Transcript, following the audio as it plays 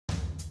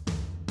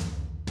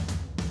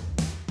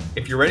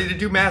If you're ready to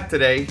do math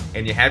today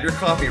and you have your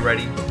coffee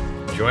ready,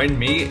 join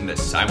me in the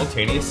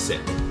simultaneous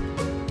sip.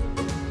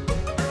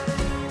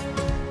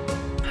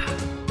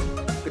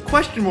 The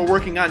question we're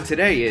working on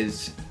today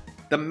is,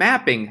 the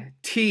mapping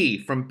t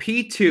from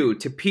P2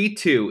 to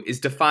P2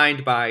 is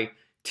defined by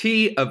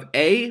t of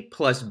a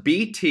plus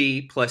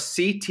bt plus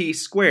ct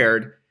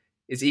squared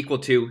is equal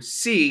to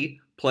c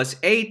plus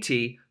at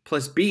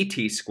plus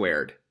bt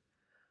squared.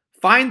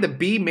 Find the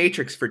B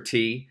matrix for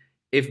t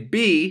if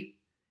B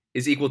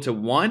is equal to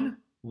 1,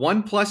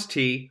 1 plus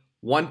t,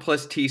 1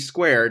 plus t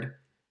squared,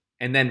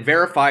 and then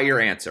verify your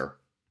answer.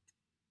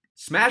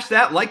 Smash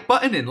that like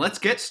button and let's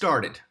get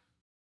started.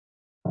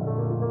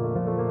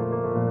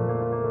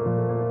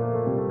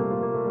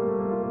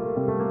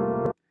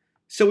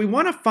 So we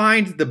want to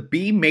find the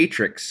B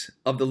matrix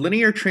of the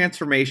linear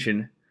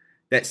transformation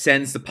that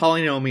sends the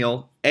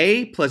polynomial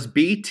a plus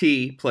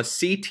bt plus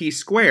ct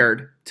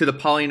squared to the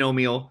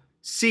polynomial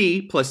c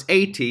plus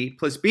at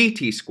plus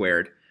bt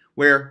squared,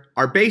 where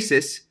our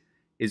basis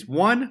is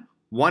 1,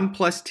 1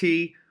 plus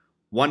t,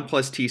 1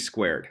 plus t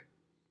squared.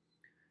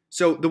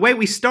 So the way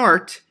we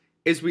start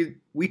is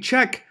we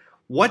check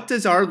what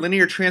does our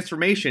linear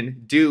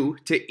transformation do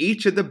to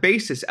each of the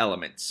basis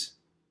elements.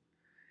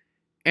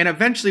 And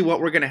eventually what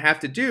we're going to have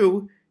to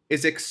do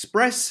is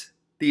express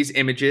these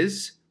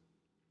images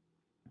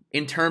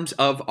in terms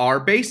of our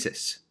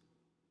basis.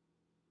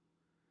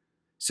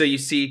 So you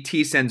see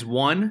t sends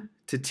 1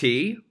 to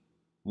t,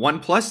 1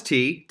 plus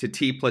t to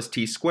t plus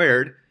t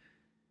squared,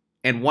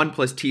 and 1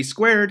 plus t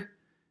squared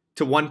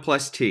to 1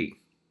 plus t.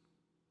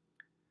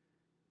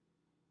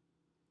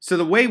 So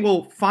the way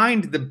we'll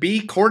find the B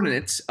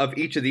coordinates of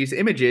each of these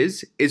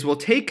images is we'll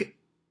take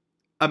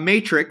a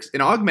matrix,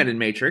 an augmented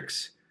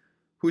matrix,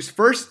 whose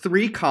first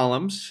 3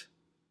 columns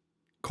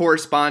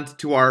correspond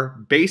to our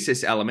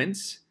basis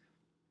elements,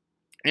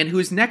 and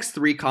whose next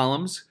 3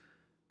 columns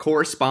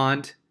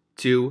correspond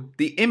to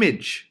the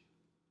image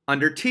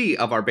under T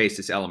of our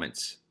basis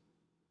elements.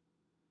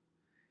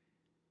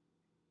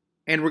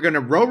 And we're going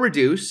to row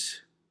reduce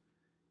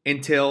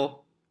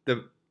until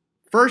the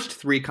first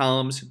 3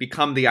 columns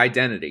become the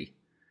identity.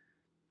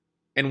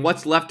 And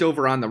what's left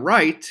over on the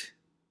right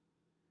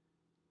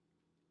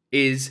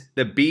is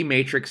the B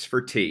matrix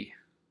for T.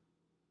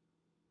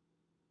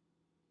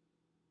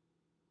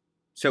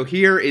 So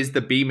here is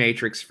the B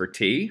matrix for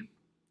T.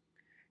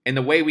 And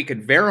the way we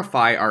could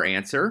verify our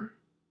answer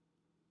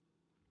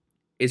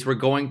is we're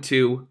going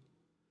to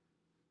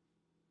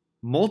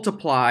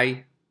multiply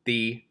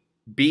the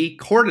B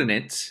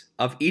coordinates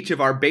of each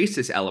of our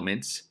basis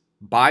elements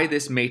by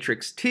this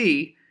matrix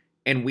T,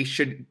 and we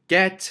should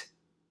get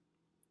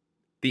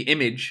the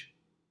image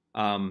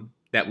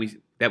that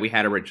we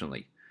had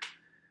originally.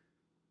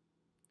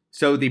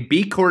 So the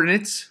B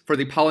coordinates for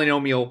the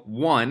polynomial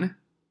 1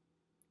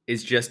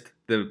 is just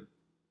the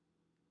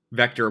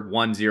vector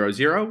 1, 0,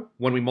 0.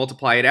 When we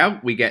multiply it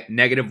out, we get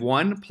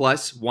 -1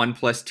 plus 1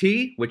 plus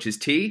t, which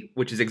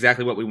is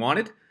exactly what we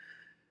wanted.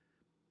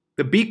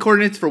 The B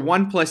coordinates for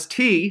 1 plus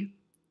t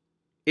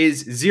is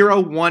 0,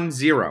 1,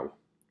 0,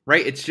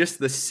 right? It's just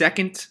the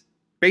second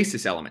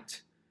basis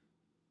element.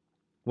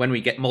 When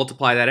we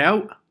multiply that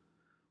out,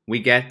 we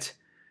get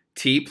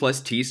t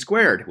plus t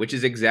squared, which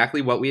is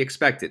exactly what we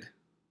expected.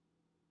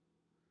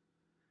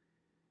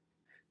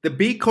 The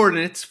B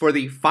coordinates for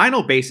the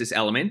final basis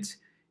element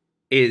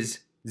is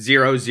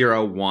 0,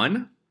 0,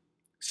 1.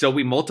 So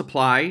we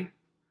multiply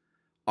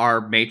our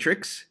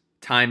matrix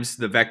times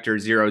the vector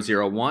 0,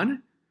 0,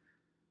 1,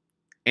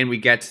 and we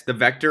get the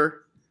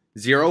vector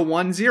 0,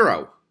 1,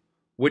 0,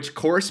 which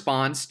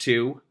corresponds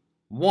to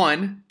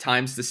 1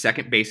 times the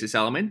second basis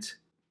element,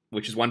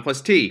 which is 1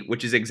 plus t,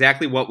 which is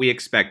exactly what we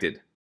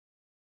expected.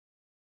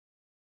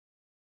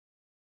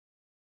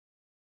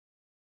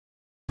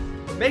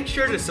 Make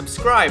sure to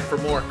subscribe for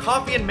more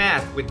Coffee and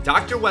Math with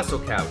Dr.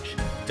 Wesselcouch.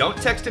 Don't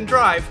text and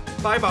drive.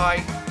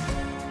 Bye-bye.